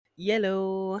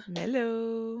Yellow.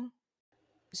 Mellow.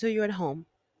 So you're at home,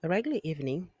 a regular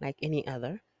evening like any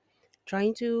other,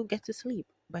 trying to get to sleep,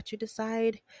 but you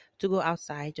decide to go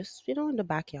outside just, in the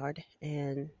backyard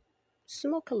and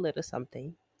smoke a little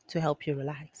something to help you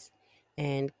relax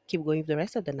and keep going for the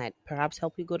rest of the night, perhaps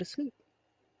help you go to sleep.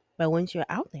 But once you're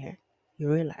out there,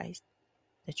 you realize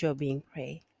that you're being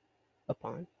preyed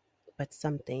upon, but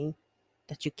something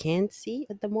that you can't see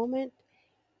at the moment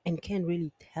and can't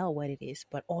really tell what it is,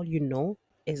 but all you know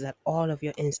is that all of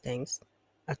your instincts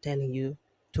are telling you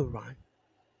to run.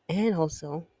 And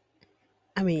also,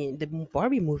 the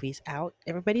Barbie movie's out.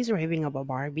 Everybody's raving about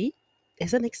Barbie.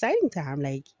 It's an exciting time.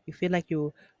 Like, you feel like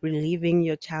you're reliving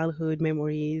your childhood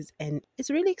memories, and it's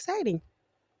really exciting.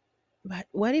 But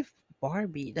what if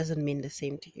Barbie doesn't mean the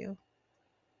same to you?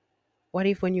 What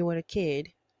if when you were a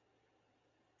kid,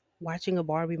 watching a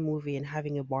Barbie movie and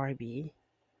having a Barbie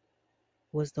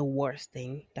was the worst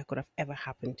thing that could have ever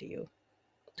happened to you?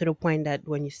 To the point that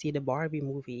when you see the Barbie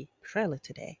movie trailer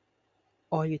today,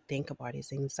 all you think about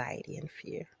is anxiety and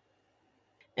fear.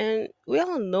 And we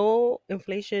all know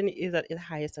inflation is at its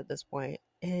highest at this point,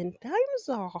 and times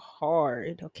are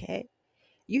hard, okay?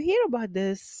 You hear about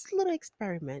this little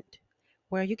experiment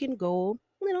where you can go,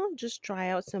 just try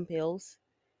out some pills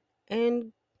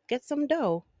and get some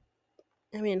dough.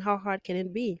 How hard can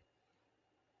it be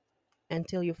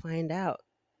until you find out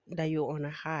that you're on a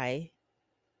high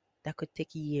that could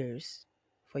take years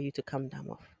for you to come down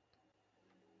off?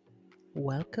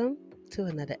 Welcome to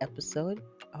another episode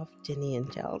of Jenny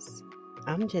and Charles.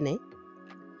 I'm Jenny,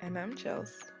 And I'm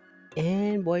Chels.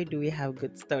 and boy, do we have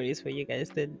good stories for you guys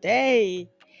today.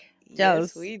 Yes,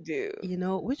 Charles, we do.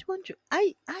 which one?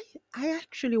 I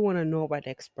actually want to know about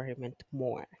the experiment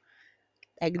more.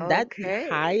 Like that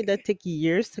high Okay. that take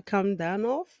years to come down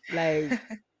off. Like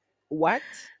what?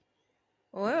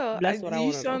 Well, That's what I you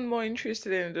want to know. sound more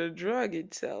interested in the drug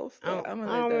itself, but I'm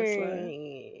gonna let that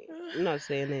slide. I'm not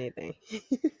saying anything.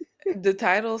 The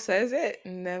title says it.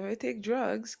 Never take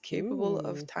drugs capable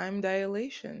of Mm. time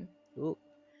dilation. Ooh.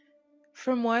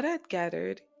 From what I'd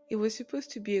gathered, it was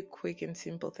supposed to be a quick and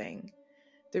simple thing.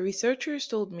 The researchers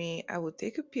told me I would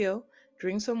take a pill,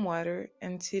 drink some water,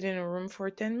 and sit in a room for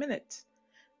 10 minutes.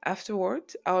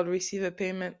 Afterward, I would receive a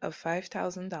payment of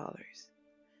 $5,000.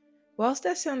 Whilst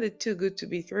that sounded too good to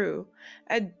be true,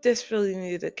 I desperately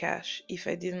needed the cash if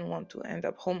I didn't want to end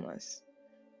up homeless.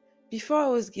 Before I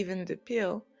was given the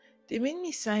pill, they made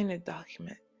me sign a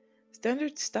document.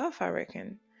 Standard stuff, I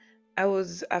reckon. I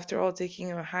was, after all,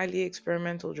 taking a highly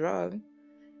experimental drug.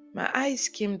 My eyes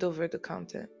skimmed over the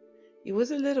content. It was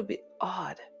a little bit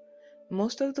odd.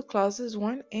 Most of the clauses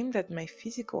weren't aimed at my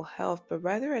physical health, but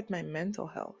rather at my mental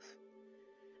health.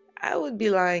 I would be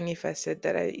lying if I said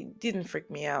that it didn't freak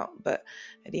me out, but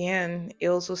at the end, it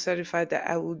also certified that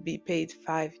I would be paid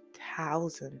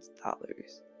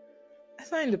 $5,000. I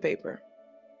signed the paper.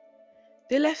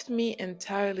 They left me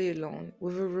entirely alone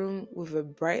with a room with a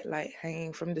bright light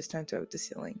hanging from the center of the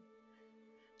ceiling.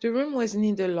 The room was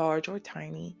neither large or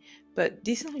tiny, but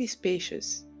decently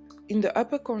spacious. In the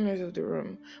upper corners of the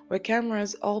room were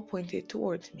cameras all pointed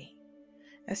towards me.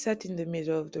 I sat in the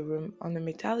middle of the room on a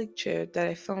metallic chair that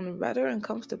I found rather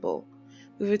uncomfortable,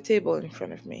 with a table in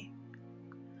front of me.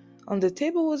 On the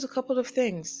table was a couple of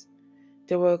things.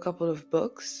 There were a couple of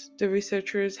books the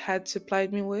researchers had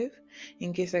supplied me with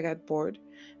in case I got bored,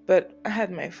 but I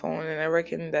had my phone and I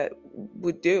reckoned that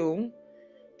would do.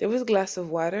 There was a glass of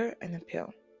water and a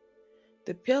pill.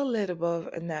 The pill lay above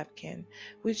a napkin,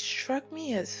 which struck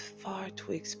me as far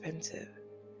too expensive.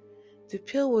 The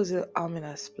pill was an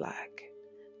ominous black,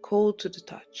 cold to the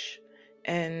touch,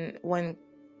 and when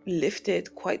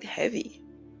lifted, quite heavy.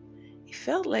 It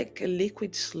felt like a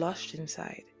liquid sloshed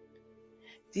inside.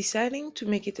 Deciding to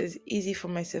make it as easy for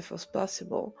myself as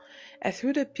possible, I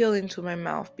threw the pill into my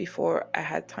mouth before I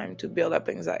had time to build up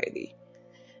anxiety.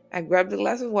 I grabbed a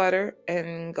glass of water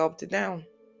and gulped it down.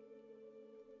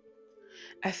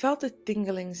 I felt a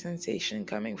tingling sensation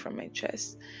coming from my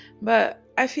chest, but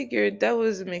I figured that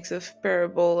was a mix of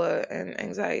parabola and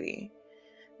anxiety.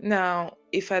 Now,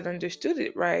 if I'd understood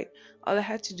it right, all I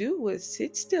had to do was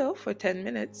sit still for 10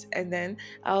 minutes and then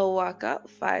I'll walk out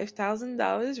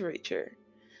 $5,000 richer.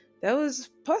 That was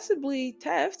possibly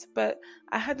theft, but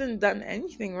I hadn't done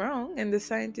anything wrong, and the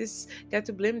scientists got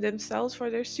to blame themselves for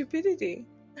their stupidity.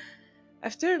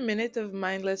 After a minute of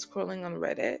mindless scrolling on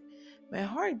Reddit, my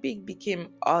heartbeat became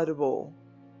audible.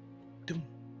 Dum,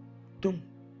 dum,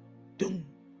 dum.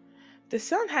 The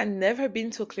sound had never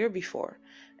been so clear before,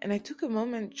 and I took a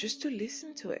moment just to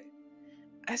listen to it.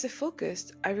 As I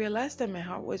focused, I realized that my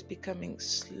heart was becoming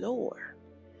slower.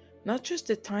 not just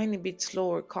a tiny bit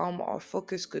slower, calm, or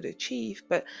focus could achieve,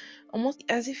 but almost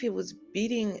as if it was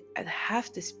beating at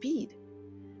half the speed.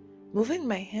 Moving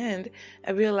my hand,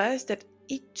 I realized that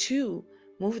it too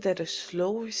moved at a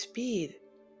slower speed.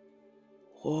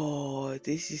 Whoa,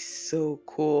 this is so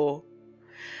cool.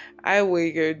 I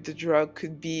figured the drug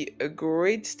could be a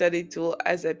great study tool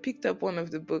as I picked up one of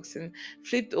the books and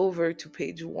flipped over to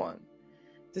page 1.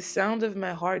 The sound of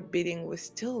my heart beating was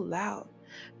still loud,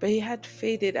 but it had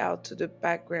faded out to the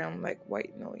background like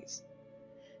white noise.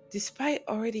 Despite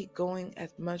already going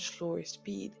at much slower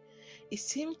speed, it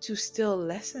seemed to still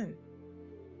lessen.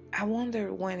 I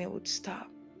wondered when it would stop.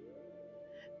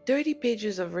 30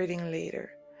 pages of reading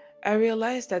later, I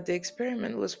realized that the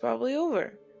experiment was probably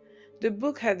over. The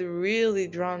book had really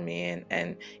drawn me in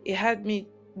and it had me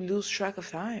lose track of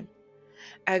time.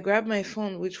 I grabbed my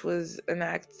phone, which was an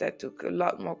act that took a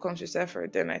lot more conscious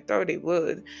effort than I thought it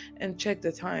would, and checked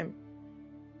the time.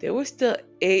 There was still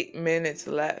 8 minutes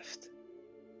left.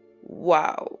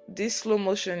 Wow, this slow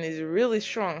motion is really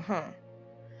strong, huh?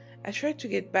 I tried to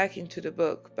get back into the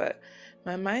book, but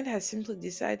my mind had simply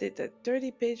decided that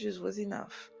 30 pages was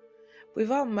enough.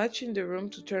 Without much in the room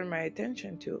to turn my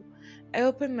attention to, I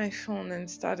opened my phone and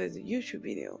started a YouTube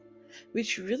video,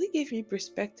 which really gave me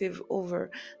perspective over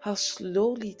how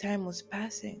slowly time was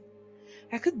passing.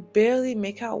 I could barely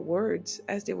make out words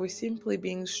as they were simply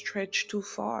being stretched too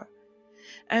far.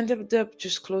 I ended up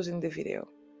just closing the video.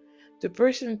 The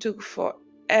person took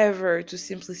forever to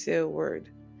simply say a word.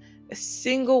 A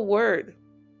single word.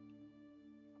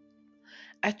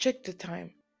 I checked the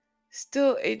time.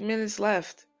 Still 8 minutes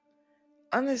left.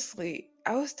 Honestly,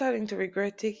 I was starting to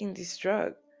regret taking this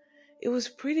drug. It was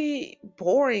pretty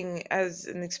boring as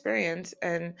an experience,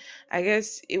 and I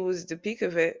guess it was the peak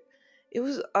of it. It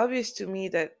was obvious to me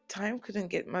that time couldn't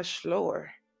get much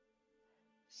slower.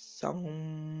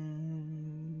 Song.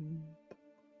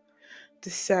 The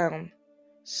sound,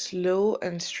 slow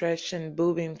and stretched and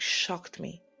booming, shocked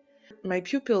me. My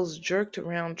pupils jerked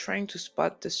around trying to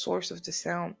spot the source of the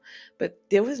sound, but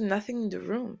there was nothing in the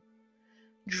room.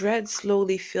 Dread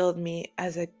slowly filled me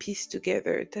as I pieced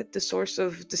together that the source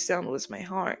of the sound was my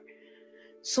heart.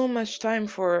 So much time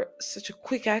for such a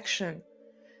quick action.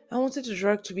 I wanted the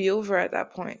drug to be over at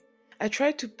that point. I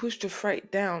tried to push the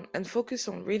fright down and focus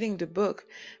on reading the book,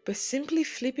 but simply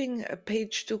flipping a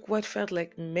page took what felt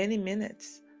like many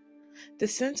minutes. The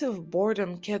sense of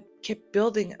boredom kept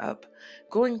building up,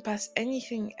 going past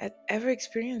anything I'd ever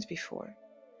experienced before.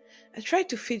 I tried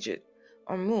to fidget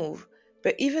or move,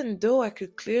 but even though I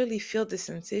could clearly feel the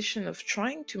sensation of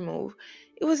trying to move,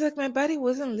 it was like my body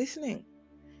wasn't listening.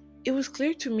 It was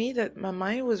clear to me that my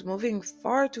mind was moving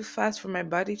far too fast for my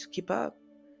body to keep up.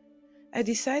 I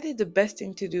decided the best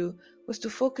thing to do was to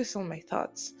focus on my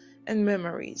thoughts and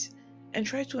memories and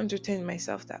try to entertain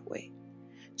myself that way.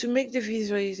 To make the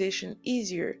visualization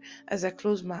easier as I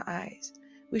closed my eyes,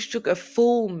 which took a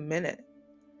full minute,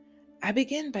 I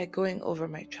began by going over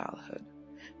my childhood,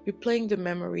 replaying the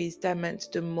memories that meant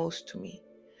the most to me,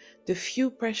 the few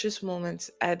precious moments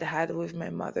I'd had with my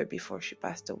mother before she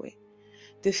passed away,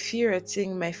 the fear at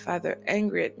seeing my father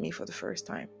angry at me for the first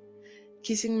time,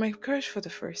 kissing my crush for the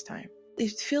first time.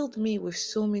 It filled me with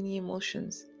so many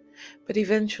emotions, but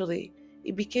eventually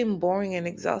it became boring and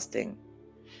exhausting.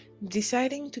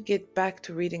 Deciding to get back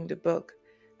to reading the book,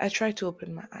 I tried to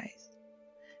open my eyes.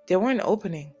 They weren't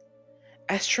opening.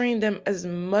 I strained them as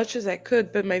much as I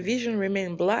could, but my vision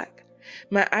remained black.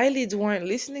 My eyelids weren't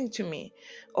listening to me,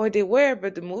 or they were,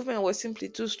 but the movement was simply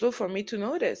too slow for me to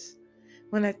notice.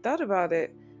 When I thought about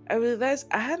it, I realized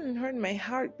I hadn't heard my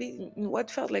heart beat in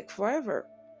what felt like forever.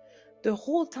 The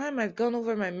whole time I'd gone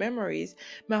over my memories,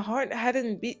 my heart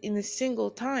hadn't beat in a single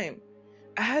time.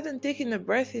 I hadn't taken a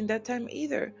breath in that time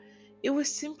either. It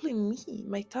was simply me,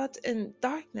 my thoughts, and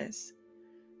darkness.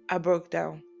 I broke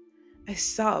down. I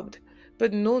sobbed,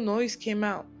 but no noise came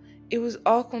out. It was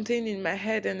all contained in my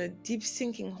head and a deep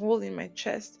sinking hole in my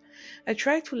chest. I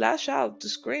tried to lash out, to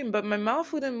scream, but my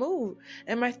mouth wouldn't move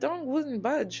and my tongue wouldn't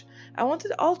budge. I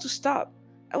wanted all to stop.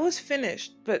 I was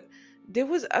finished, but there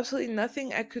was absolutely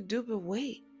nothing I could do but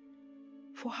wait.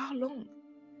 For how long?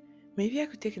 Maybe I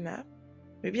could take a nap.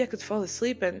 Maybe I could fall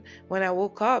asleep, and when I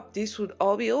woke up, this would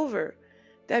all be over.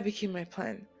 That became my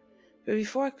plan. But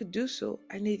before I could do so,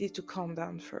 I needed to calm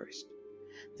down first.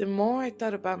 The more I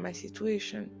thought about my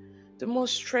situation, the more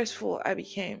stressful I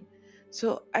became.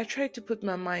 So I tried to put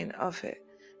my mind off it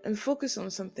and focus on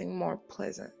something more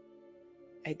pleasant.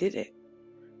 I did it.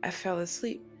 I fell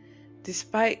asleep,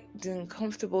 despite the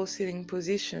uncomfortable sitting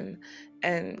position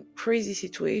and crazy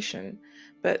situation,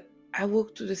 but I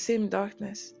woke to the same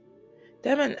darkness.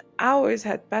 Hours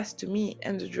had passed to me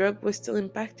and the drug was still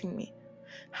impacting me.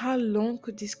 How long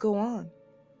could this go on?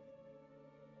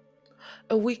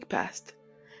 A week passed.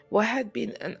 What had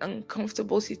been an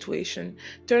uncomfortable situation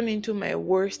turned into my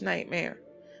worst nightmare.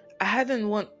 I hadn't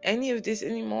want any of this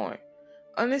anymore.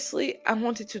 Honestly, I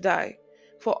wanted to die,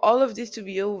 for all of this to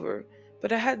be over,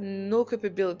 but I had no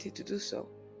capability to do so.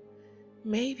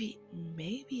 Maybe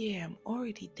I am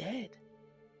already dead.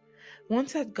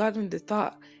 Once I'd gotten the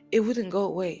thought, it wouldn't go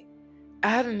away. I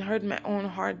hadn't heard my own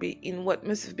heartbeat in what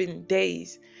must have been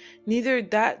days, neither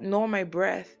that nor my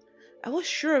breath. I was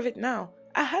sure of it now.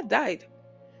 I had died.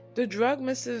 The drug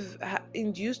must have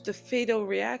induced a fatal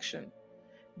reaction.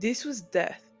 This was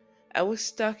death. I was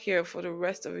stuck here for the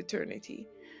rest of eternity.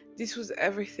 This was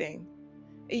everything.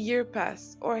 A year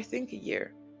passed, or I think a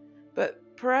year, but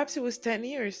perhaps it was 10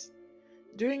 years.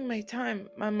 During my time,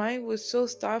 my mind was so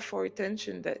starved for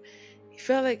attention that it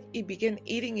felt like it began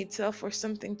eating itself for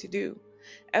something to do.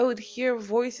 I would hear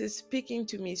voices speaking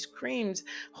to me, screams,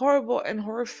 horrible and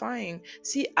horrifying,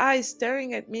 see eyes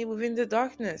staring at me within the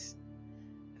darkness.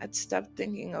 I'd stopped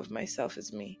thinking of myself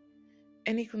as me.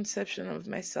 Any conception of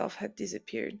myself had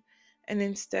disappeared, and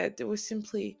instead there was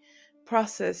simply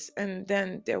process, and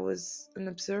then there was an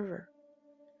observer.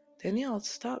 Then it all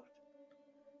stopped.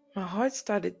 My heart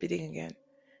started beating again,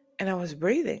 and I was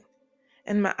breathing.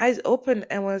 And my eyes opened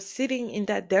and was sitting in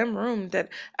that damn room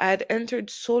that I had entered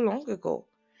so long ago.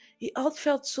 It all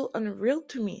felt so unreal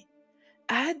to me.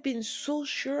 I had been so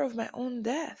sure of my own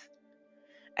death.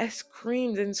 I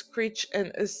screamed and screeched,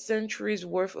 and a century's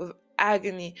worth of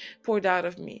agony poured out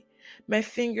of me. My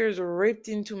fingers ripped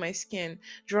into my skin,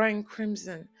 drawing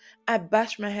crimson. I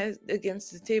bashed my head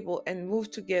against the table and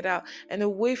moved to get out and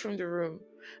away from the room.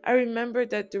 I remembered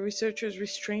that the researchers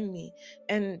restrained me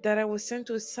and that I was sent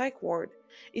to a psych ward.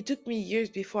 It took me years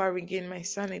before I regained my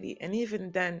sanity, and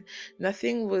even then,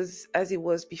 nothing was as it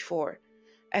was before.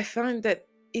 I found that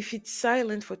if it's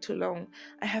silent for too long,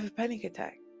 I have a panic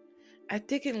attack. I'd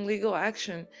taken legal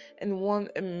action and won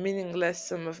a meaningless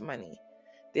sum of money.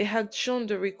 They had shown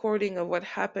the recording of what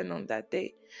happened on that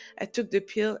day. I took the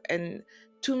pill, and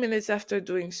 2 minutes after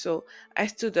doing so, I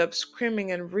stood up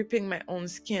screaming and ripping my own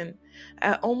skin.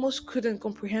 I almost couldn't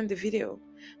comprehend the video.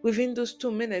 Within those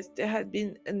 2 minutes, there had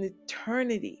been an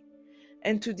eternity.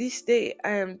 And to this day,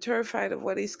 I am terrified of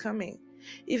what is coming.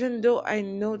 Even though I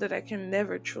know that I can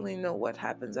never truly know what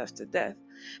happens after death,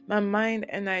 my mind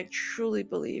and I truly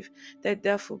believe that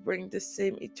death will bring the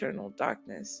same eternal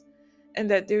darkness, and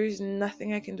that there is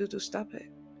nothing I can do to stop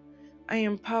it. I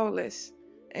am powerless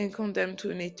and condemned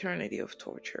to an eternity of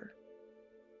torture.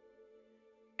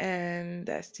 And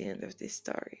that's the end of this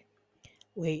story.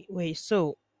 Wait.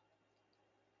 So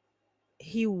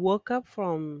he woke up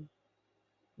from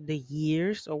the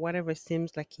years or whatever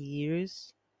seems like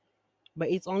years, but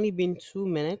it's only been 2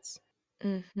 minutes.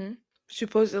 Mm-hmm.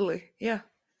 Supposedly, yeah.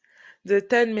 The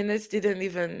 10 minutes didn't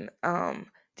even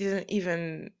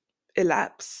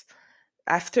elapse.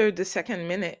 After the second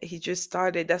minute he just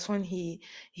started. That's when he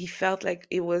felt like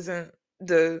it wasn't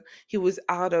the he was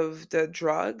out of the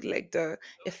drug, like the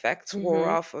effects wore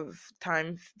Mm-hmm. off of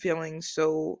time feeling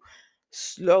so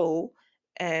slow.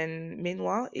 And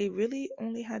meanwhile it really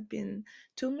only had been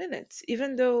 2 minutes,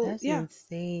 even though, That's yeah,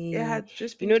 it insane. had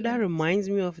just You been know, two that minutes reminds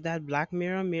me of that Black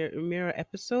Mirror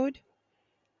episode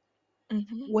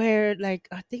hmm where, like,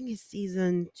 I think it's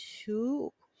season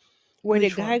 2, where the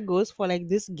Which guy one? goes for like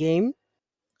this game,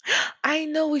 I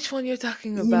know which one you're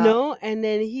talking about. and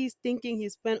then he's thinking he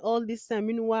spent all this time.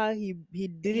 Meanwhile, he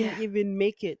didn't Yeah, even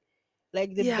make it.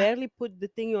 Like, they yeah, barely put the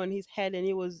thing on his head and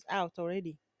he was out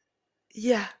already.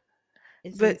 yeah.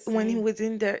 It's But when he insane. was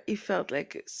in there, it felt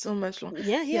like so much long.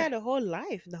 Yeah, he Yeah. had a whole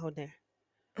life down there.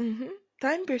 hmm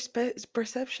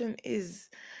Perception is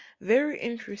very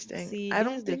interesting. See, I this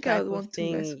don't is the think I type would of want to thing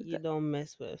mess with you that. don't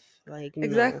mess with. Like,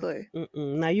 no. Exactly.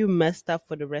 Mm-mm. Now you messed up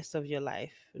for the rest of your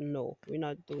life. No, we're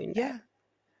not doing that. Yeah.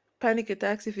 Panic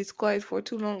attacks if it's quiet for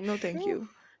too long. No, thank Phew. you.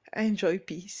 I enjoy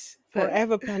peace. But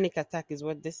Forever panic attack is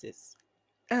what this is.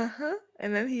 uh-huh.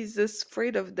 And then he's just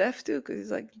afraid of death too, because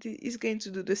he's like, He's going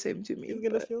to do the same to He's me."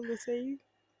 gonna But feel the same.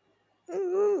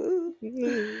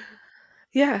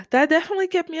 yeah, that definitely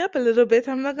kept me up a little bit.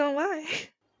 I'm not gonna lie.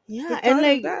 The Yeah, and thought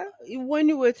of like, that. when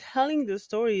you were telling the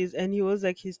stories and he was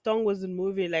like, his tongue wasn't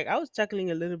moving, like, I was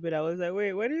chuckling a little bit. I was like,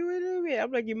 wait, what are you doing?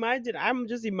 I'm like, imagine, I'm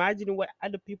just imagining what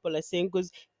other people are saying,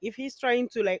 because if he's trying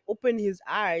to like open his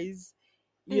eyes,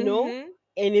 you know, Mm-hmm.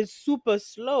 and it's super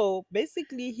slow,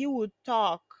 basically he would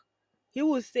talk. He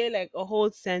would say like a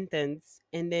whole sentence,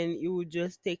 and then it would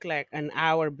just take like an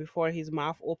hour before his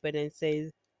mouth open and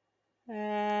says,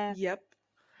 ah. Yep.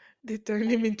 They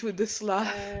turned him into the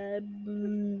sloth.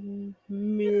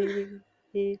 Me.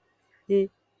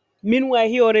 Meanwhile,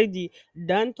 he already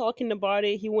done talking about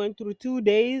it. He went through 2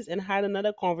 days and had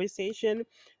another conversation,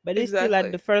 but he's still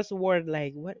at Exactly. the first word.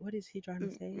 Like, what is he trying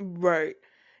to say? Right.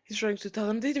 He's trying to tell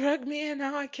him they drugged me and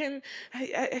now I can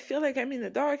I feel like I'm in the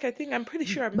dark. I think I'm pretty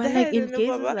sure I'm But like dead in and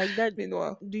blah cases blah. like that,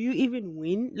 Meanwhile, do you even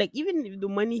win? Like even if the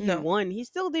money he no. won, he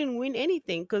still didn't win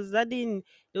anything because that didn't.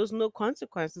 There was no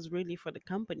consequences really for the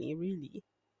company. Really,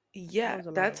 that Yeah, was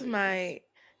a lot of waste.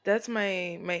 that's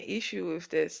my issue with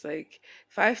this. Like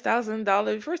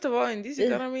 $5,000. First of all, in this Ugh.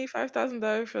 economy,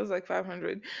 $5,000 feels like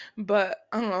 500. But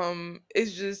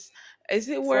it's just, is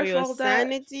it For worth your all that?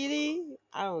 sanity,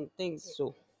 I don't think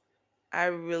so. I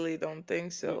really don't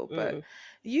think so. But Mm-mm.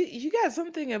 you got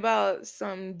something about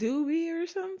some doobie or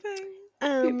something? I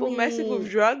People messing with mean,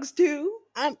 drugs too?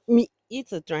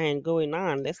 it's a trend going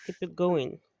on. Let's keep it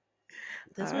going.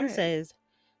 All This one right. says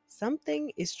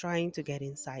something is trying to get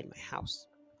inside my house.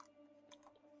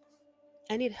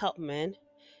 I need help, man.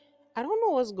 I don't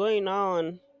know what's going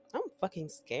on. I'm fucking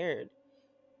scared.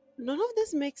 None of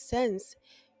this makes sense.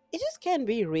 It just can't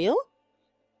be real.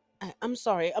 I'm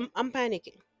sorry. I'm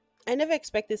panicking. I never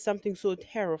expected something so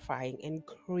terrifying and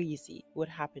crazy would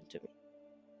happen to me.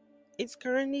 It's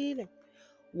currently like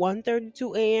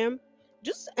 1:32 a.m.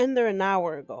 Just under an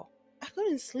hour ago. I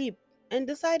couldn't sleep and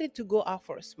decided to go out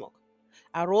for a smoke.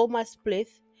 I rolled my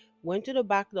spliff, went to the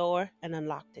back door, and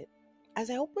unlocked it. As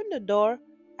I opened the door,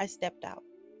 I stepped out.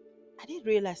 I didn't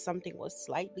realize something was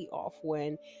slightly off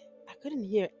when I couldn't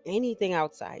hear anything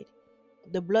outside.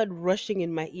 The blood rushing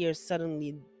in my ears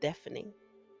suddenly deafening.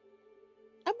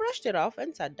 I brushed it off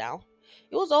and sat down.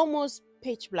 It was almost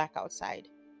pitch black outside,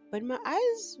 but my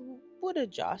eyes would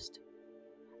adjust.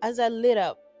 As I lit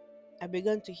up, I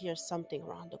began to hear something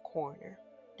around the corner,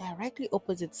 directly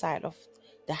opposite side of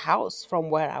the house from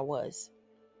where I was.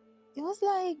 It was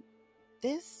like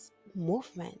this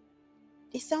movement.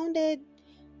 It sounded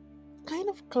kind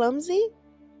of clumsy.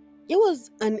 It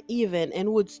was uneven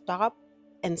and would stop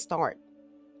and start.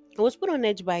 I was put on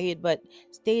edge by it, but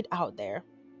stayed out there,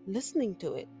 listening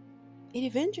to it. It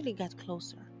eventually got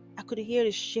closer. I could hear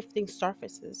the shifting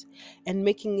surfaces and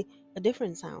making a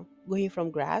different sound, going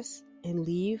from grass and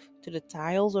leaf to the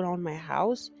tiles around my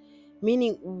house,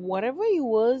 meaning whatever it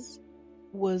was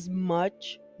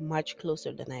much, much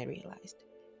closer than I realized.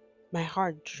 My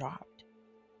heart dropped.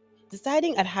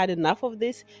 Deciding I'd had enough of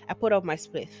this, I put up my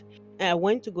spliff and I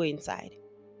went to go inside.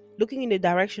 Looking in the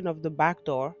direction of the back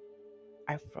door,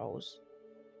 I froze.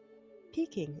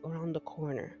 Peeking around the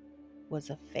corner was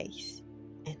a face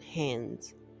and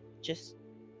hands just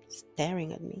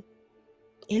staring at me.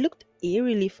 It looked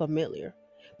eerily familiar,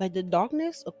 but the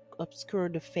darkness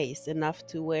obscured the face enough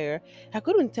to where I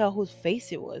couldn't tell whose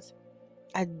face it was.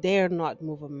 I dared not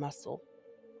move a muscle,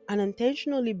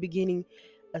 unintentionally beginning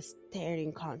a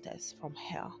staring contest from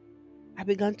hell. I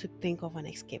began to think of an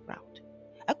escape route.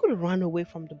 I could run away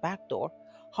from the back door,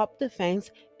 hop the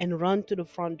fence, and run to the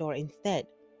front door instead.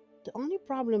 The only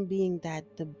problem being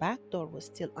that the back door was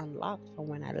still unlocked from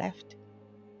when I left.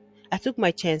 I took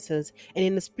my chances and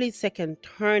in a split second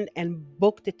turned and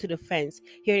booked it to the fence,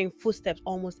 hearing footsteps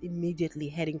almost immediately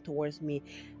heading towards me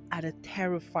at a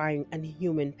terrifying,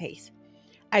 unhuman pace.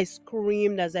 I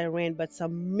screamed as I ran, but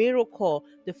some miracle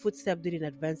the footstep didn't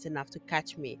advance enough to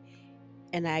catch me,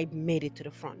 and I made it to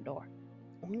the front door,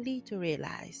 only to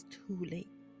realize too late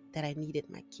that I needed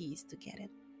my keys to get in.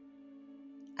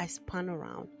 I spun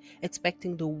around,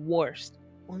 expecting the worst,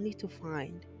 only to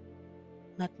find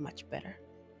not much better.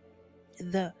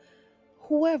 The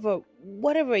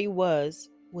whatever it was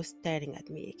staring at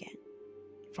me again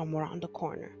from around the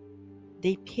corner.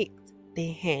 They picked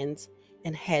their hands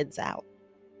and heads out.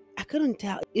 I couldn't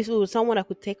tell if it was someone I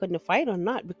could take on the fight or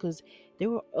not because they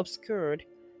were obscured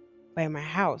by my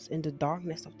house in the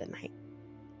darkness of the night.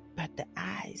 But the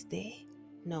eyes,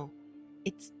 no,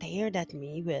 it stared at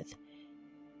me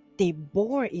they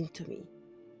bore into me.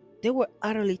 They were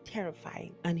utterly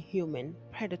terrifying, unhuman,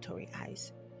 predatory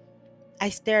eyes. I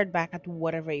stared back at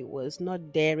whatever it was,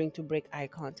 not daring to break eye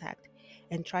contact,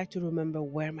 and tried to remember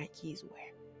where my keys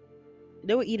were.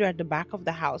 They were either at the back of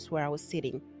the house where I was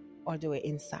sitting, or they were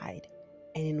inside,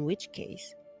 and in which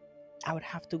case, I would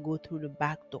have to go through the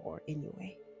back door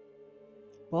anyway.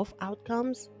 Both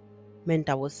outcomes meant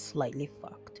I was slightly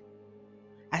fucked.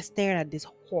 I stared at this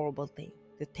horrible thing.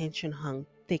 The tension hung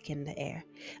thick in the air,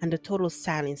 and the total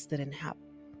silence didn't help.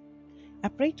 I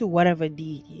prayed to whatever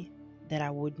deity that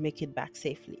I would make it back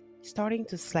safely, starting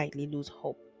to slightly lose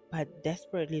hope, but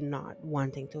desperately not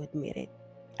wanting to admit it.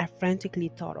 I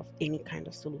frantically thought of any kind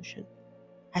of solution.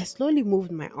 I slowly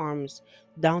moved my arms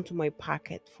down to my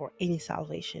pocket for any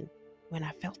salvation when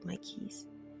I felt my keys.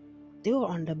 They were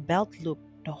on the belt loop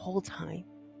the whole time.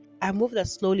 I moved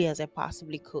as slowly as I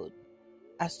possibly could,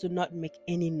 as to not make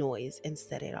any noise and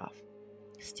set it off,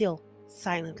 still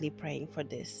silently praying for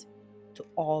this to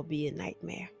all be a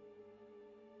nightmare.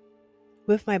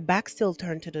 With my back still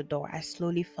turned to the door, I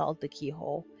slowly felt the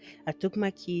keyhole. I took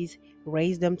my keys,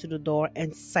 raised them to the door,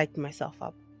 and psyched myself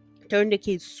up. Turned the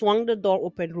key, swung the door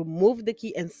open, removed the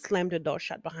key, and slammed the door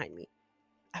shut behind me.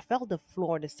 I felt the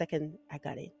floor the second I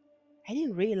got in. I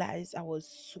didn't realize I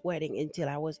was sweating until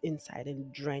I was inside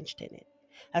and drenched in it.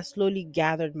 I slowly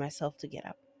gathered myself to get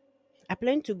up. I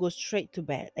planned to go straight to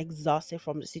bed, exhausted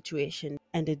from the situation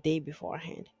and the day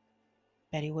beforehand.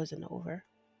 But it wasn't over.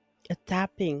 A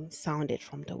tapping sounded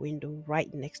from the window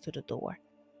right next to the door.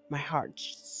 My heart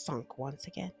sunk once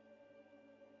again.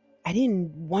 I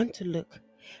didn't want to look.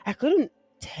 I couldn't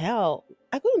tell.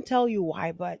 I couldn't tell you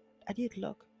why, but I did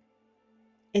look.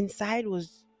 Inside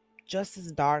was just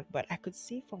as dark, but I could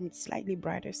see from the slightly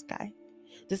brighter sky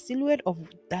the silhouette of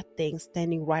that thing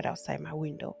standing right outside my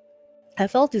window. I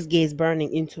felt his gaze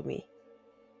burning into me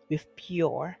with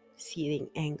pure, seething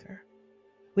anger.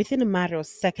 Within a matter of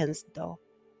seconds, though,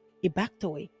 he backed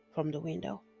away from the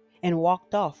window and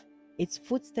walked off, its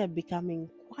footsteps becoming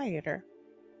quieter.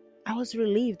 I was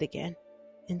relieved again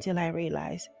until I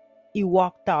realized he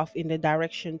walked off in the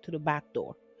direction to the back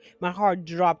door. My heart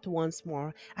dropped once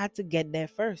more. I had to get there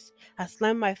first. I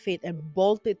slammed my feet and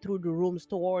bolted through the rooms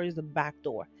towards the back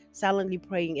door, silently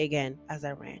praying again as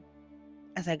I ran.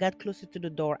 As I got closer to the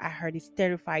door, I heard his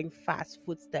terrifying fast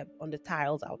footstep on the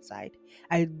tiles outside.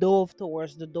 I dove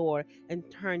towards the door and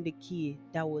turned the key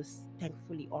that was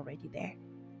thankfully already there.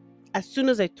 As soon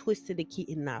as I twisted the key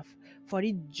enough for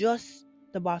it just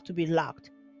about to be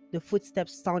locked, the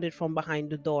footsteps sounded from behind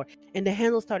the door and the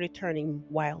handle started turning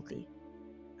wildly.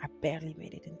 I barely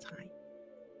made it in time.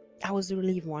 I was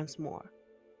relieved once more,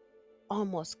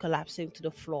 almost collapsing to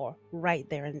the floor right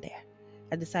there and there.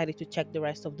 I decided to check the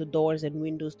rest of the doors and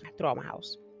windows throughout my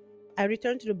house. I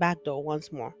returned to the back door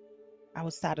once more. I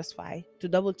was satisfied to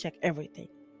double check everything.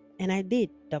 And I did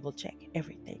double check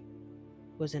everything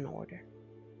was in order.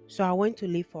 So I went to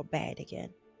leave for bed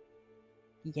again.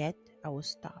 Yet I was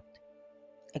stopped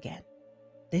again.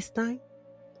 This time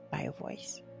by a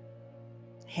voice.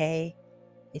 Hey,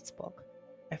 it spoke.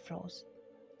 I froze.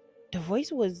 The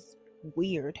voice was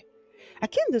weird. I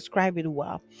can't describe it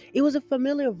well. It was a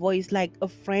familiar voice like a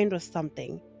friend or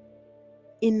something.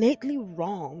 Innately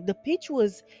wrong. The pitch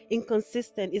was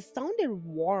inconsistent. It sounded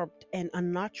warped and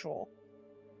unnatural.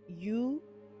 You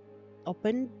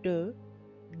opened the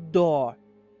door.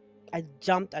 I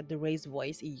jumped at the raised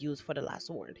voice he used for the last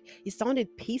word. It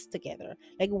sounded pieced together,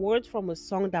 like words from a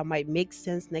song that might make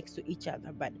sense next to each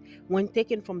other, but when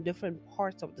taken from different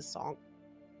parts of the song,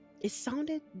 it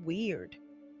sounded weird.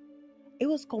 I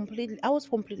was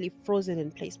completely frozen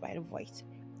in place by the voice,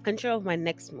 unsure of my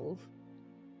next move.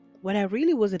 What I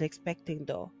really wasn't expecting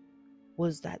though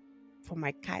was that for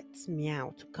my cat's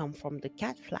meow to come from the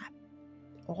cat flap,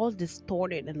 all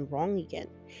distorted and wrong again.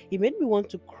 It made me want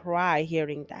to cry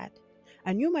hearing that.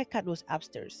 I knew my cat was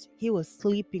upstairs. He was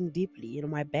sleeping deeply in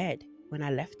my bed when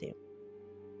I left him.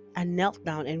 I knelt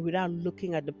down and without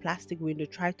looking at the plastic window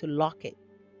tried to lock it.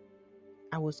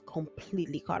 I was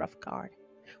completely caught off guard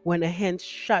when a hand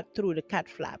shot through the cat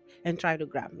flap and tried to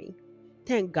grab me.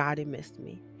 Thank God he missed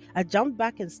me. I jumped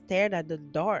back and stared at the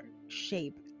dark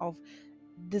shape of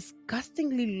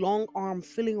disgustingly long arm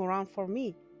feeling around for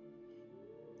me.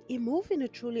 It moved in a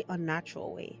truly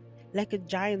unnatural way, like a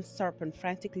giant serpent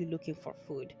frantically looking for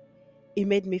food. It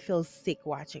made me feel sick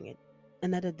watching it.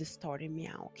 Another distorted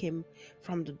meow came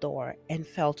from the door and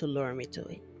fell to lure me to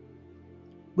it.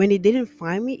 When it didn't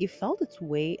find me, it felt its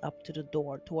way up to the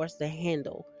door towards the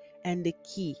handle and the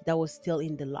key that was still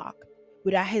in the lock.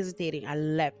 Without hesitating, I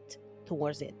leapt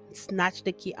towards it, snatched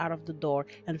the key out of the door,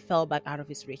 and fell back out of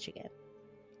its reach again.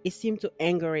 It seemed to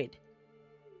anger it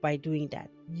by doing that.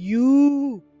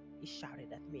 You! It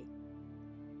shouted at me.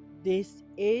 This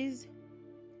is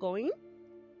going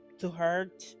to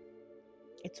hurt.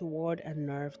 Its word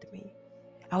unnerved me.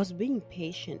 I was being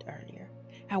patient earlier.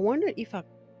 I wondered if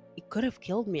it could have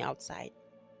killed me outside.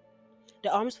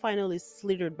 The arms finally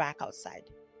slithered back outside.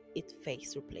 Its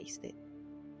face replaced it.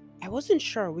 I wasn't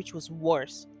sure which was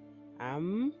worse.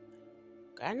 I'm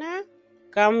gonna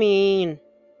come in.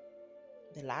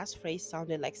 The last phrase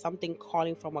sounded like something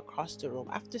calling from across the room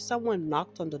after someone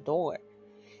knocked on the door.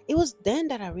 It was then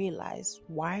that I realized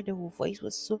why the voice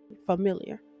was so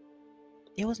familiar.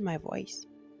 It was my voice.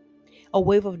 A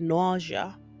wave of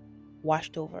nausea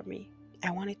washed over me.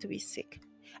 I wanted to be sick.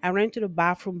 I ran to the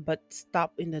bathroom but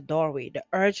stopped in the doorway. The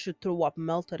urge to throw up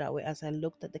melted away as I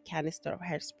looked at the canister of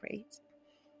hairspray.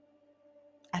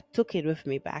 I took it with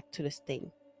me back to the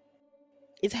stain.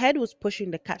 Its head was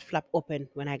pushing the cat flap open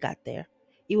when I got there.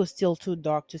 It was still too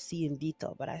dark to see in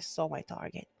detail, but I saw my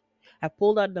target. I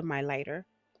pulled out my lighter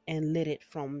and lit it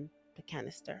from the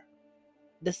canister.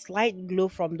 The slight glow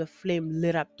from the flame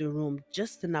lit up the room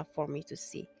just enough for me to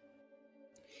see.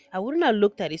 I wouldn't have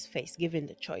looked at his face given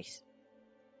the choice,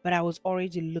 but I was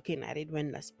already looking at it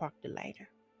when I sparked the lighter.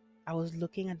 I was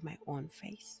looking at my own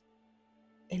face.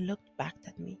 It looked back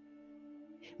at me.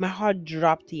 My heart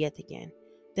dropped yet again.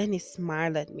 Then he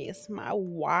smiled at me, a smile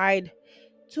wide,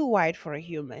 too wide for a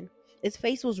human. His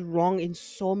face was wrong in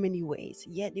so many ways,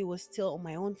 yet it was still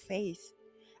my own face.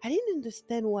 I didn't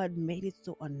understand what made it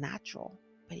so unnatural,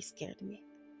 but it scared me.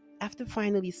 After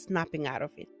finally snapping out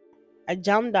of it, I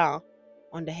jumped down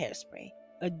on the hairspray.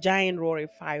 A giant roaring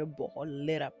fireball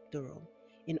lit up the room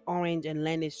in orange and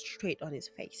landed straight on his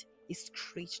face. He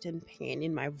screeched in pain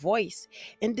in my voice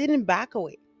and didn't back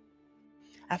away.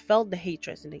 I felt the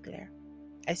hatred in the glare.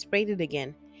 I sprayed it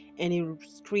again, and it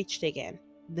screeched again.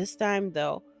 This time,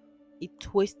 though, it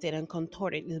twisted and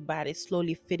contorted his body,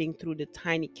 slowly fitting through the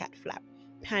tiny cat flap.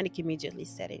 Panic immediately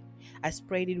set in. I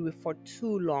sprayed it with for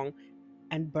too long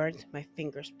and burnt my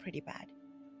fingers pretty bad.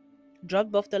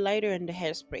 Dropped off the lighter and the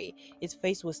hairspray. Its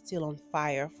face was still on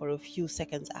fire for a few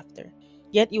seconds after.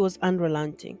 Yet it was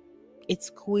unrelenting. It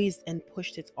squeezed and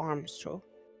pushed its arms through.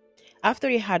 After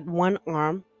it had one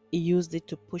arm, it used it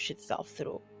to push itself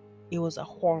through. It was a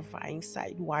horrifying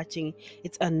sight watching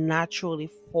its unnaturally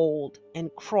fold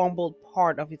and crumbled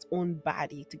part of its own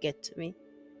body to get to me.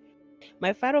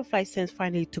 My fight or flight sense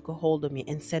finally took a hold of me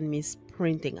and sent me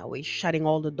sprinting away, shutting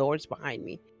all the doors behind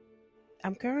me.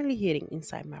 I'm currently hiding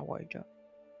inside my wardrobe.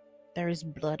 There is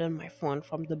blood on my phone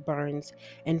from the burns,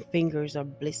 and fingers are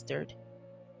blistered.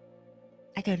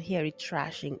 I can hear it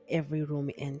trashing every room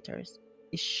it enters.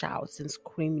 It shouts and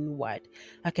screams in what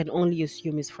I can only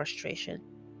assume is frustration.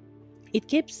 It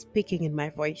keeps speaking in my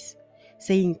voice,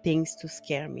 saying things to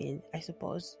scare me, and I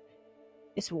suppose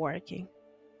it's working.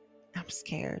 I'm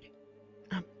scared.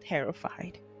 I'm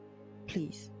terrified.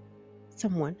 Please,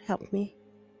 someone help me.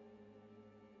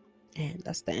 And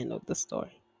that's the end of the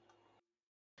story.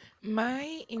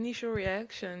 My initial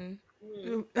reaction,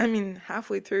 Mm, I mean,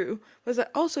 halfway through, was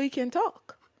like, "Oh, so he can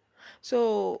talk."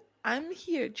 So I'm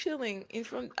here chilling in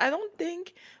front. I don't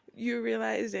think you're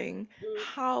realizing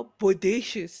how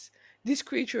bodacious this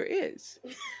creature is.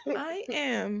 I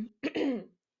am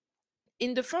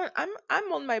in the front.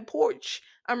 I'm on my porch.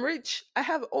 I'm rich. I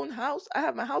have own house. I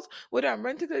have my house. Whether I'm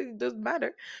renting it doesn't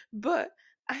matter. But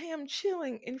I am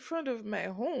chilling in front of my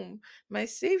home. My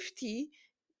safety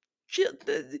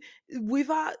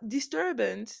without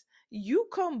disturbance. You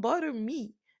come bother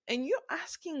me, and you're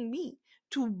asking me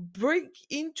to break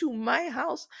into my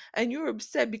house, and you're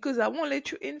upset because I won't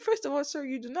let you in. First of all, sir,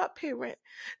 you do not pay rent.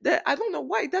 That I don't know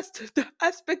why that's the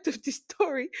aspect of this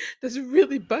story that's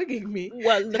really bugging me.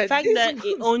 Well, the That fact this that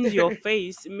it owns your monster,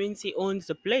 face means he owns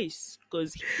the place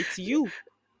because it's you.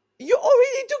 you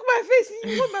already took my face and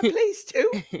you want my place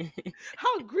too.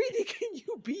 How greedy can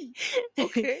you be?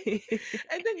 Okay,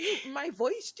 and then you my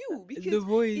voice too The because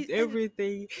voice, it and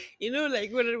everything.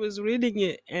 Like when I was reading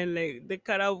it and like the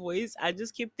cutout voice, I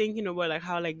just keep thinking about like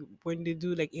how like when they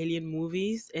do like alien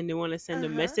movies and they want to send a uh-huh.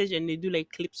 message and they do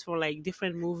like clips for like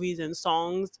different movies and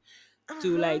songs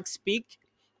to Uh-huh. like speak.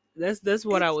 That's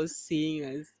what I It's was seeing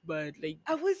as, but like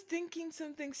I was thinking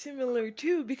something similar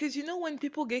too because you know when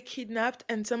people get kidnapped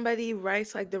and somebody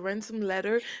writes like the ransom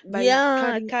letter by yeah,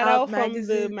 cutting cut out out from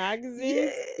the magazine.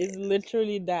 magazines Yeah. is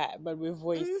literally that, but with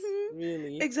voice, Mhm.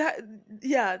 really. Exactly.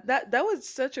 Yeah, that was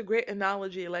such a great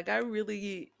analogy. Like I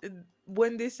really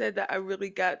when they said that I really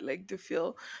got like the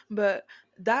feel. But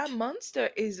that monster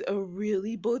is a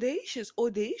really the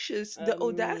I audacity.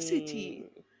 mean,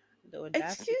 the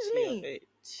Excuse audacity of me.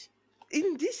 it.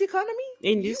 In this economy,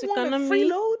 In you this want a economy,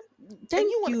 freeload and thank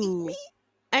you want to eat you.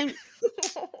 I'm,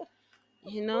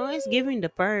 me? it's giving the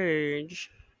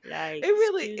purge. It Like,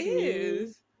 really excuse me.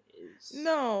 is. Is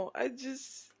No, I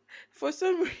just for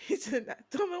some reason I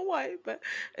don't know why, but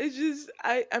it's just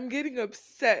I'm getting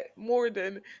upset more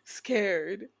than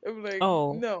scared. I'm like,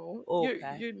 oh, no,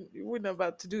 okay. we're not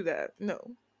about to do that.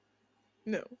 No,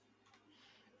 no.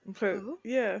 But Well,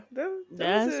 yeah, that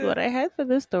was that's a what I had for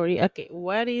this story. Okay,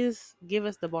 give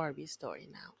us the Barbie story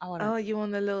now. I wanna oh, you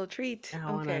want a little treat?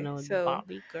 I wanna Okay, know the so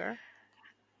Barbie girl.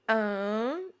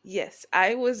 yes,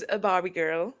 I was a Barbie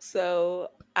girl, so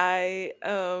I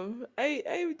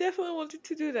definitely wanted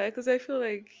to do that because I feel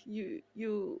like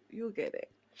you'll get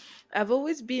it. I've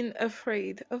always been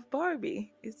afraid of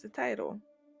Barbie, is the title.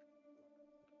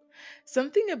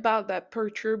 Something about that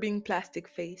perturbing plastic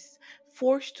face,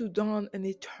 forced to don an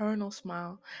eternal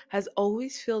smile, has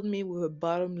always filled me with a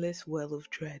bottomless well of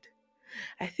dread.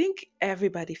 I think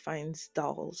everybody finds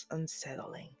dolls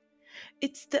unsettling.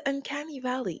 It's the uncanny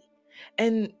valley.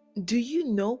 And do you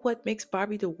know what makes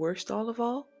Barbie the worst doll of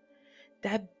all?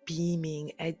 That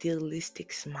beaming,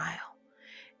 idealistic smile.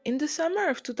 In the summer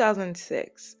of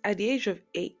 2006, at the age of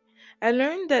 8, I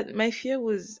learned that my fear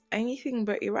was anything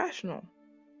but irrational.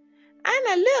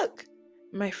 Anna, look!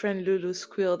 My friend Lulu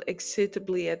squealed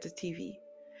excitably at the TV.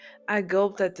 I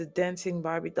gulped at the dancing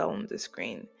Barbie doll on the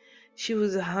screen. She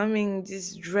was humming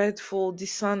this dreadful,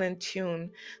 dissonant tune,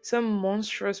 some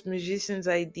monstrous musician's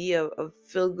idea of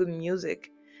feel good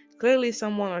music. Clearly,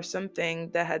 someone or something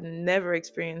that had never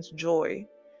experienced joy.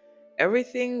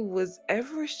 Everything was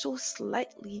ever so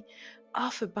slightly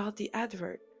off about the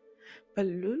advert, but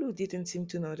Lulu didn't seem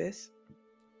to notice.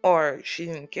 Or she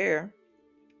didn't care.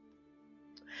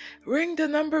 Ring the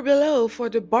number below for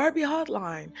the Barbie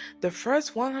hotline. The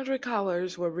first 100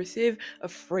 callers will receive a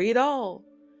free doll.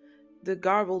 The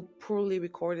garbled, poorly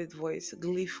recorded voice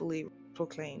gleefully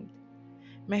proclaimed.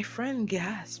 My friend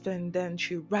gasped and then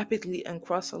she rapidly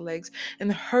uncrossed her legs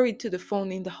and hurried to the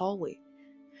phone in the hallway.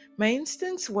 My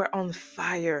instincts were on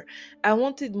fire. I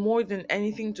wanted more than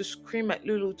anything to scream at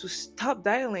Lulu to stop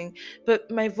dialing, but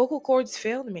my vocal cords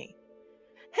failed me.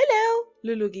 Hello,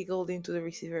 Lulu giggled into the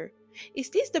receiver. Is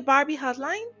this the Barbie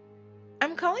hotline?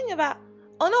 I'm calling about.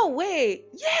 Oh no, wait.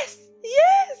 Yes,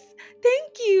 yes.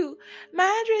 Thank you.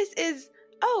 My address is.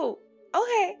 Oh,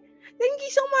 okay. Thank you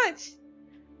so much.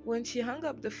 When she hung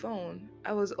up the phone,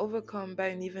 I was overcome by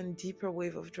an even deeper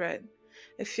wave of dread,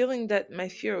 a feeling that my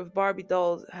fear of Barbie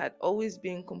dolls had always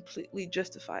been completely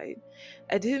justified.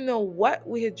 I didn't know what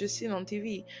we had just seen on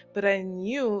TV, but I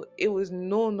knew it was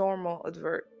no normal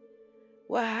advert.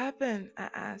 What happened? I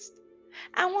asked.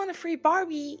 I want a free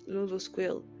Barbie, Lulu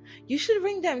squealed. You should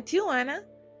ring them too, Anna.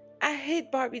 I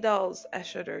hate Barbie dolls, I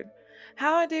shuddered.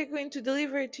 How are they going to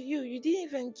deliver it to you? You didn't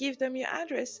even give them your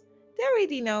address. They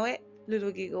already know it,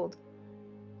 Lulu giggled.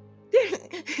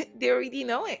 They already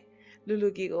know it,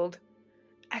 Lulu giggled.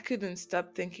 I couldn't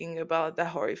stop thinking about that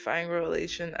horrifying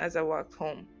revelation as I walked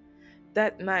home.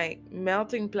 That night,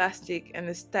 melting plastic and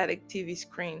a static TV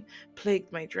screen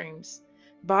plagued my dreams.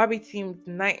 Barbie themed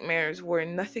nightmares were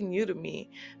nothing new to me,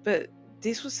 but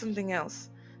this was something else,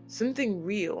 something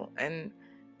real, and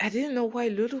I didn't know why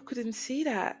Lulu couldn't see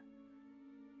that.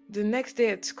 The next day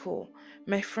at school,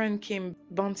 my friend came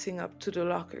bouncing up to the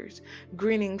lockers,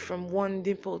 grinning from one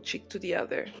dimpled cheek to the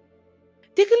other.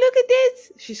 Take a look at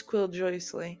this! She squealed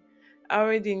joyously. I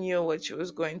already knew what she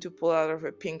was going to pull out of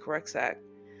her pink rucksack.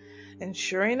 And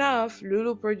sure enough,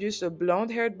 Lulu produced a blonde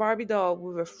haired Barbie doll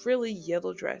with a frilly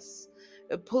yellow dress.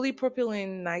 A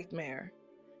polypropylene nightmare.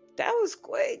 That was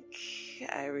quick,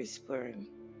 I whispered.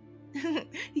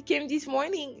 He came this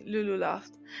morning, Lulu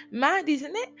laughed. Mad,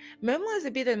 isn't it? Mom was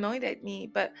a bit annoyed at me,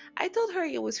 but I told her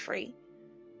it was free.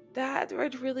 That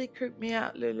word really creeped me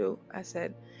out, Lulu, I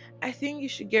said. I think you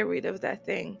should get rid of that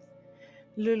thing.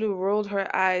 Lulu rolled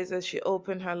her eyes as she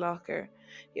opened her locker.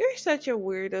 You're such a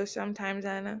weirdo sometimes,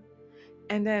 Anna.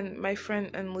 And then my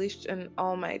friend unleashed an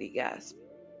almighty gasp.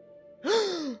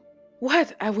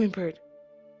 What? I whimpered.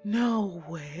 No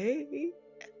way.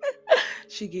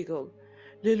 She giggled.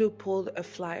 Lulu pulled a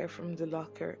flyer from the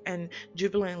locker and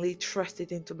jubilantly thrust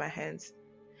it into my hands.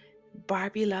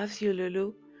 Barbie loves you,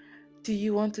 Lulu. Do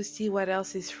you want to see what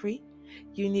else is free?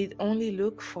 You need only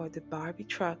look for the Barbie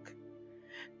truck.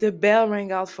 The bell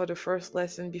rang out for the first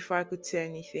lesson before I could say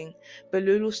anything, but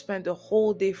Lulu spent the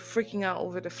whole day freaking out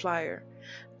over the flyer.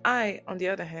 I, on the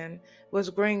other hand, was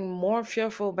growing more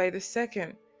fearful by the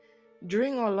second.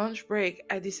 During our lunch break,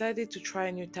 I decided to try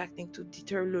a new tactic to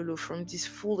deter Lulu from this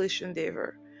foolish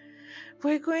endeavor.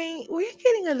 We're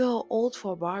getting a little old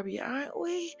for Barbie, aren't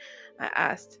we? I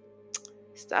asked.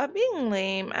 Stop being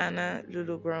lame, Anna,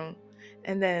 Lulu groaned.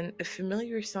 And then a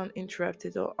familiar sound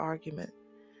interrupted our argument.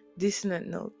 Dissonant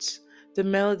notes, the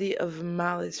melody of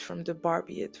malice from the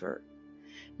Barbie advert.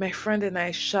 My friend and I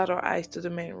shot our eyes to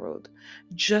the main road,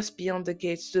 just beyond the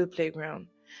gates to the playground.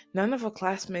 None of our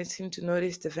classmates seemed to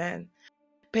notice the van,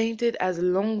 painted as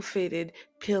long faded,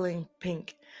 peeling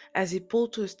pink, as it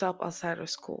pulled to a stop outside our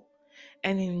school.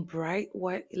 And in bright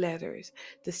white letters,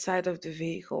 the side of the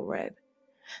vehicle read,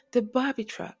 The Barbie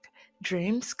Truck.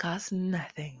 Dreams cost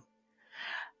nothing.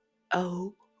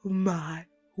 Oh my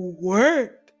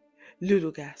word!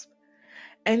 Lulu gasped.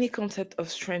 Any concept of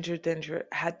stranger danger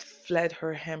had fled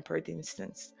her hampered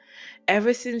instincts.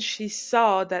 Ever since she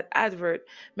saw that advert,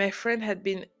 my friend had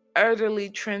been utterly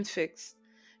transfixed,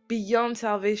 beyond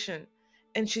salvation,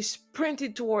 and she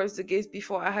sprinted towards the gates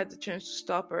before I had the chance to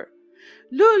stop her.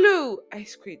 Lulu! I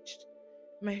screeched.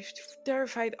 My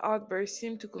terrified outburst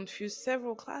seemed to confuse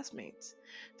several classmates.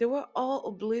 They were all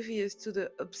oblivious to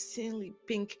the obscenely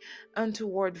pink,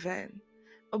 untoward van,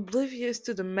 oblivious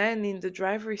to the man in the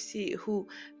driver's seat who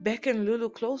beckoned Lulu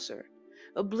closer,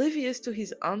 oblivious to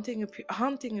his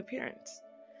haunting appearance.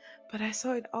 But I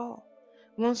saw it all.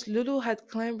 Once Lulu had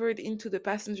clambered into the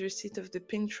passenger seat of the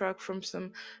pink truck from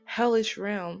some hellish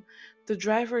realm, the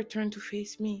driver turned to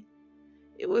face me.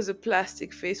 It was a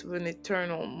plastic face with an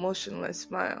eternal, motionless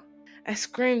smile. I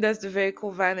screamed as the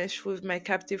vehicle vanished with my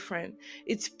captive friend,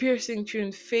 its piercing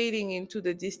tune fading into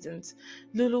the distance.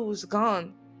 Lulu was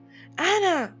gone.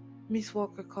 Anna! Miss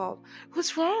Walker called.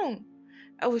 What's wrong?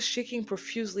 I was shaking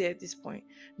profusely at this point,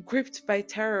 gripped by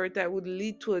terror that would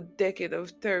lead to a decade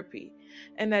of therapy.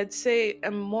 And I'd say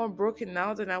I'm more broken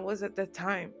now than I was at that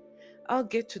time. I'll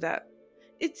get to that.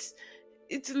 It's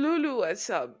it's Lulu, I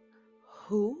sobbed.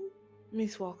 Who?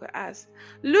 Miss Walker asked.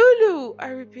 Lulu, I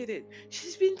repeated.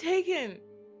 She's been taken.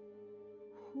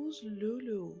 Who's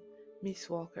Lulu? Miss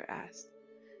Walker asked.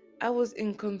 I was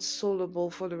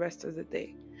inconsolable for the rest of the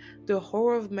day. The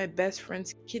horror of my best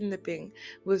friend's kidnapping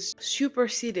was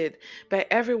superseded by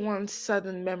everyone's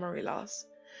sudden memory loss.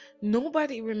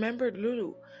 Nobody remembered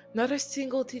Lulu, not a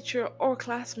single teacher or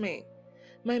classmate.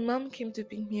 My mom came to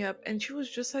pick me up, and she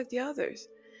was just like the others.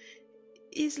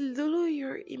 Is Lulu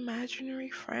your imaginary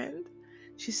friend?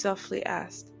 She softly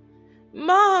asked.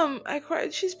 Mom, I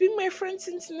cried, she's been my friend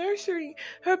since nursery.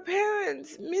 Her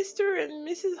parents, Mr. and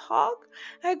Mrs. Hawk,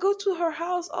 I go to her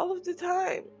house all of the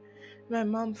time. My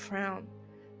mom frowned.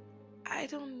 I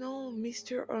don't know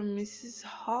Mr. or Mrs.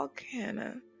 Hawk,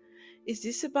 Hannah. Is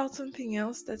this about something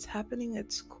else that's happening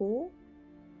at school?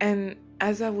 And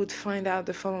as I would find out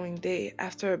the following day,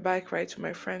 after a bike ride to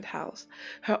my friend's house,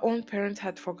 her own parents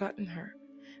had forgotten her.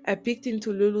 I peeked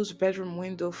into Lulu's bedroom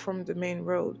window from the main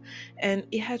road, and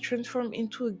it had transformed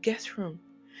into a guest room.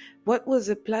 What was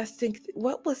that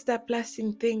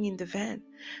plastic thing in the van?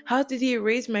 How did he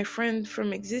erase my friend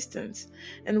from existence?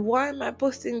 And why am I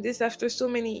posting this after so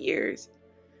many years?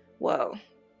 Well,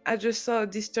 I just saw a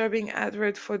disturbing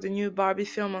advert for the new Barbie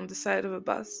film on the side of a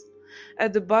bus.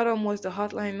 At the bottom was the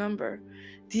hotline number,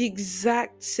 the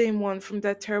exact same one from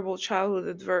that terrible childhood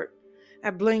advert.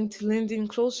 I blinked, leaned in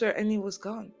closer, and he was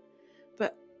gone.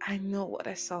 But I know what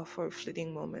I saw for a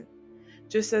fleeting moment.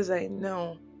 Just as I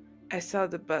know, I saw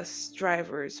the bus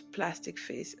driver's plastic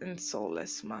face and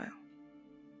soulless smile.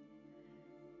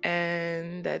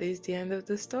 And that is the end of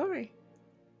the story.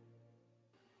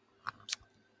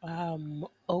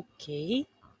 Okay.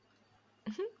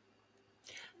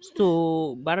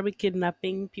 So Barbie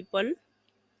kidnapping people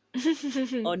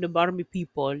or the Barbie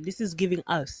people, this is giving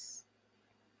us.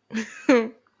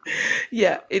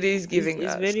 Yeah, it is This giving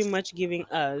is us. very much giving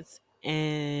us.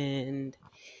 And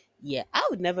yeah, I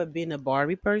would never been a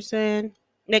Barbie person.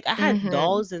 Like I had Mm-hmm.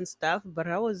 dolls and stuff, but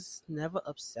I was never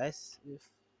obsessed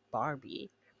with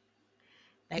Barbie.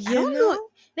 Like I You don't know, know?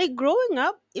 like growing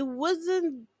up, it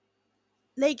wasn't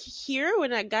like here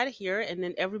when I got here and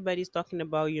then everybody's talking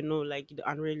about, like the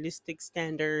unrealistic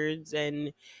standards,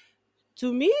 and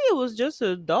to me it was just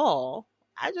a doll.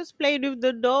 I just played with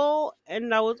the doll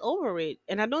and I was over it.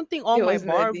 And I don't think It was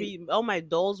not deep. All my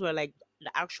dolls were like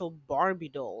the actual Barbie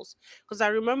dolls. Because I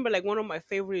remember like one of my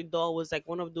favorite doll was like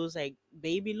one of those like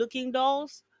baby looking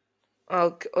dolls.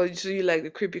 Okay. Oh, so you like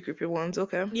the creepy ones,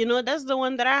 okay. That's the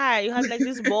one that I had. You had like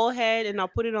this ball head, and I'll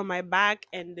put it on my back,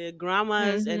 and the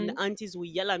grandmas and Mm-hmm. the aunties would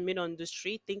yell at me on the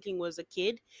street, thinking was a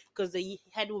kid, because the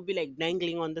head would be like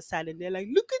dangling on the side, and they're like,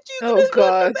 "Look at you, Oh gonna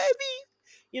hurt the gosh.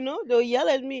 baby!" They'll yell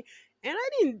at me, and I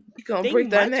didn't You gonna think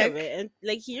break that much of neck? it. And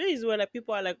like here is where like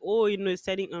people are like, "Oh, it's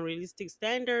setting unrealistic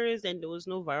standards, and there was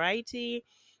no variety,"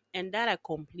 and that I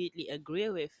completely agree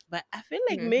with. But I feel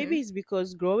like Mm-hmm. maybe it's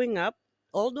because growing up,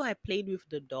 although I played with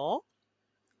the doll,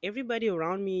 everybody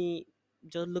around me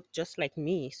just looked just like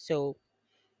me. So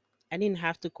I didn't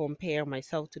have to compare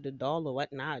myself to the doll or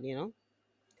whatnot.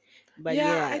 But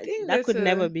Yeah, I yeah, think that that's could a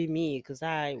never be me because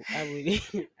I really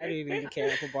I really didn't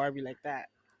care for Barbie like that.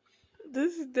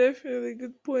 this is definitely a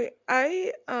good point.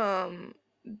 I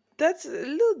that's a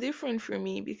little different for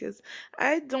me because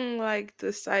I don't like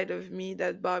the side of me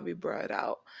that Bobby brought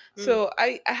out. Mm, So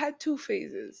I had two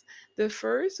phases. The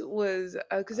first was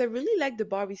because I really like the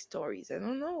Barbie stories. I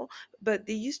don't know, but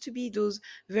they used to be those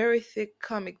very thick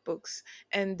comic books,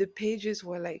 and the pages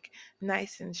were like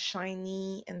nice and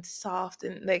shiny and soft,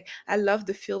 and like I love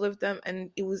the feel of them,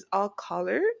 and it was all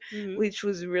color, hmm. which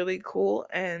was really cool.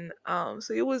 And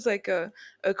so it was like a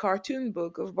cartoon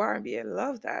book of Barbie. I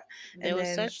love that. There And was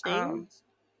then such things.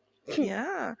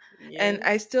 yeah. Yeah. And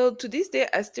I still, to this day,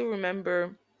 I still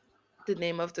remember the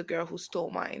name of the girl who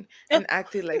stole mine Oh, and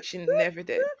acted like she never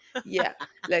did. Yeah.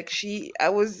 Like I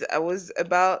was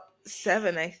about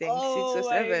 7, I think, 6 or oh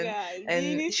my 7, god. Do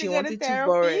you and need to she go to wanted to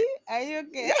borrow therapy? it. Are you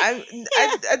okay? Yeah,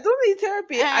 I don't need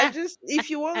therapy. I Ah. just, if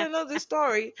you want to know the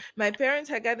story, my parents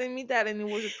had gotten me that, and it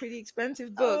was a pretty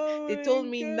expensive book. Oh They told my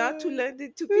me not to god. lend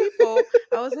it to people.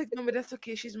 I was like, no, but that's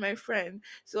okay. She's my friend.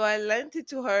 So I lent it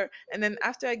to her, and then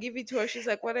after I give it to her, she's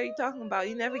like, "What are you talking about?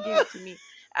 You never gave it to me."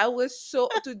 I was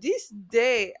so, to this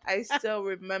day, I still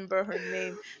remember her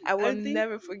name. I will I think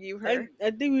never forgive I, her.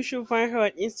 I think we should find her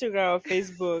on Instagram or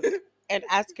Facebook and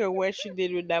ask her what she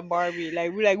did with that Barbie.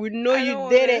 We know I you don't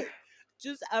did wanna. it.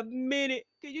 Just admit it.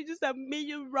 Can you just admit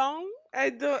you're wrong? I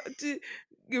don't.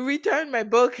 You return my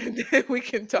book, and then we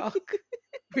can talk.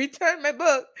 Return my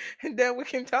book, and then we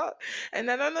can talk. And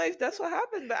I don't know if that's what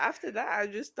happened, but after that, I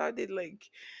just started like,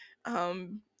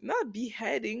 not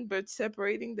beheading, but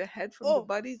separating the head from the Oh,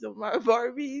 bodies of my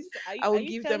Barbies. so are you I are would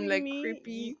you give them telling like me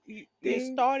you, creepy you things.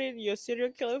 started your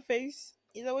serial killer face?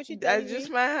 Is that what you're I telling just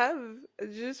me? might have. I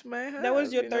just might That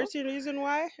was have. your You know. 13 reason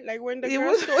why? Like when the It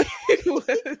girl was. stole It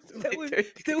was that my was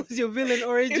 13. that was your villain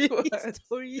It origin was.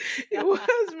 story. It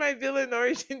was my villain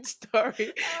origin story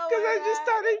Oh because I just my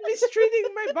started god. mistreating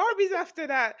my Barbies after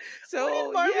that. What So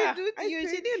did Barbie yeah, do to I you?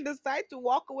 She think. didn't decide to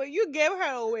walk away. You gave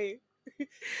her away.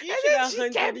 She And should then have she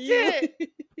hunted kept you. it.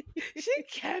 She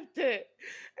kept it.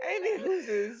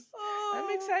 Anywho's, I'm Oh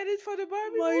excited for the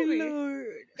Barbie my movie.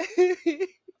 lord.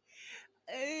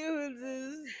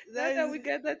 Anyways, Now that that we is.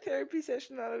 get that therapy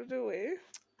session out of the way,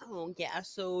 Oh yeah,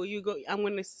 so you go. I'm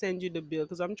gonna send you the bill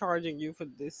because I'm charging you for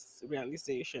this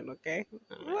realization. Okay.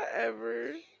 All right.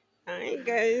 whatever. All right,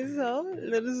 guys. So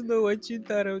let us know what you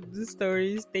thought of the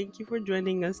stories. Thank you for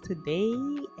joining us today.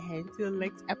 And till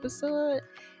next episode,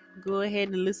 go ahead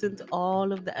and listen to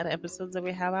all of the other episodes that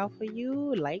we have out for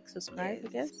you. Like, subscribe, I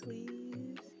Yes, guess.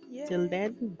 please. Till Yeah.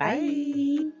 then, Bye.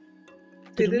 bye.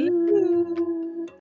 Toodaloo. Toodaloo.